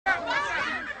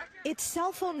It's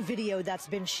cell phone video that's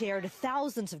been shared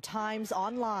thousands of times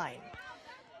online.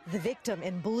 The victim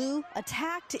in blue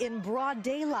attacked in broad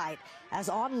daylight as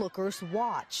onlookers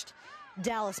watched.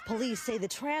 Dallas police say the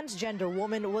transgender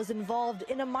woman was involved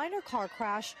in a minor car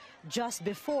crash just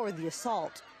before the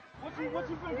assault. What you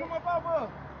finna come up out of?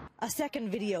 A second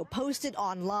video posted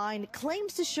online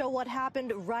claims to show what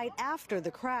happened right after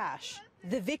the crash.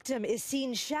 The victim is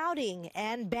seen shouting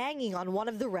and banging on one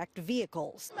of the wrecked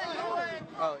vehicles.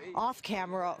 Off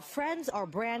camera, friends are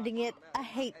branding it a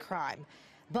hate crime.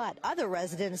 But other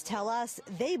residents tell us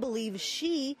they believe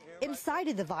she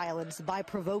incited the violence by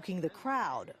provoking the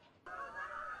crowd.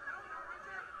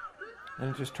 And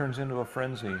it just turns into a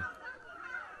frenzy.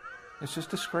 It's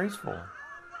just disgraceful.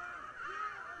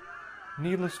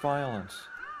 Needless violence.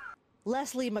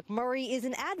 Leslie McMurray is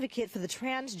an advocate for the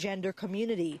transgender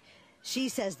community. She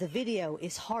says the video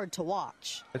is hard to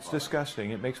watch. It's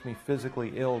disgusting. It makes me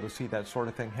physically ill to see that sort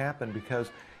of thing happen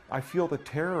because I feel the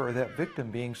terror of that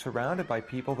victim being surrounded by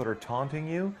people that are taunting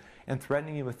you and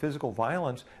threatening you with physical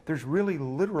violence. There's really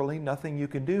literally nothing you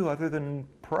can do other than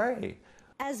pray.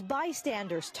 As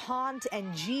bystanders taunt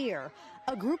and jeer,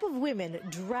 a group of women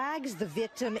drags the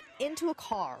victim into a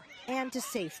car and to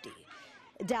safety.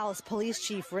 Dallas Police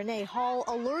Chief Renee Hall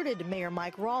alerted Mayor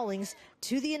Mike Rawlings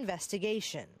to the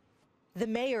investigation. The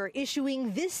mayor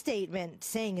issuing this statement,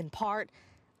 saying in part,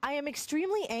 "I am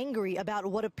extremely angry about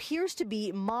what appears to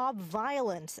be mob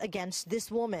violence against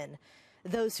this woman.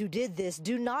 Those who did this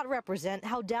do not represent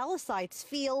how Dallasites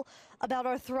feel about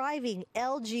our thriving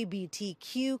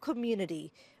LGBTQ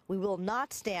community. We will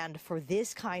not stand for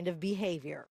this kind of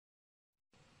behavior."